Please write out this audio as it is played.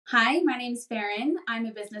Hi, my name's Farron. I'm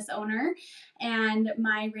a business owner, and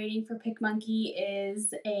my rating for PicMonkey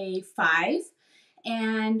is a 5.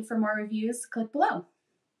 And for more reviews, click below.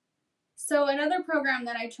 So, another program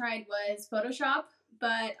that I tried was Photoshop,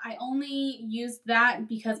 but I only used that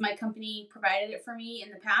because my company provided it for me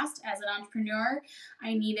in the past. As an entrepreneur,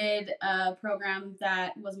 I needed a program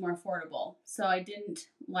that was more affordable. So, I didn't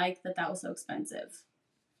like that was so expensive.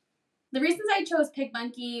 The reasons I chose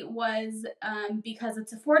PicMonkey was because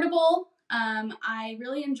it's affordable. I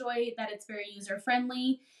really enjoy that it's very user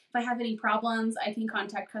friendly. If I have any problems, I can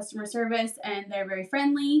contact customer service and they're very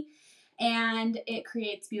friendly. And it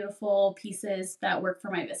creates beautiful pieces that work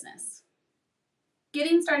for my business.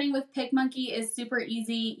 Getting starting with PicMonkey is super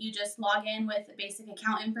easy. You just log in with basic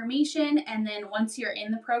account information, and then once you're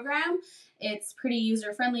in the program, it's pretty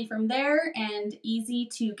user friendly from there and easy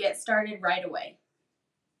to get started right away.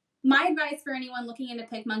 My advice for anyone looking into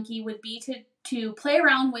PicMonkey would be to play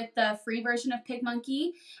around with the free version of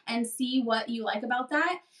PicMonkey and see what you like about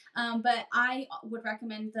that. But I would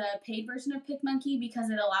recommend the paid version of PicMonkey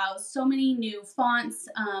because it allows so many new fonts,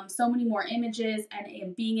 so many more images,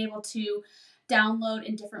 and being able to download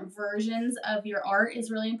in different versions of your art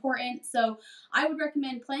is really important. So I would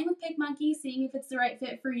recommend playing with PicMonkey, seeing if it's the right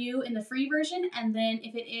fit for you in the free version, and then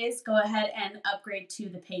if it is, go ahead and upgrade to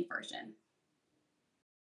the paid version.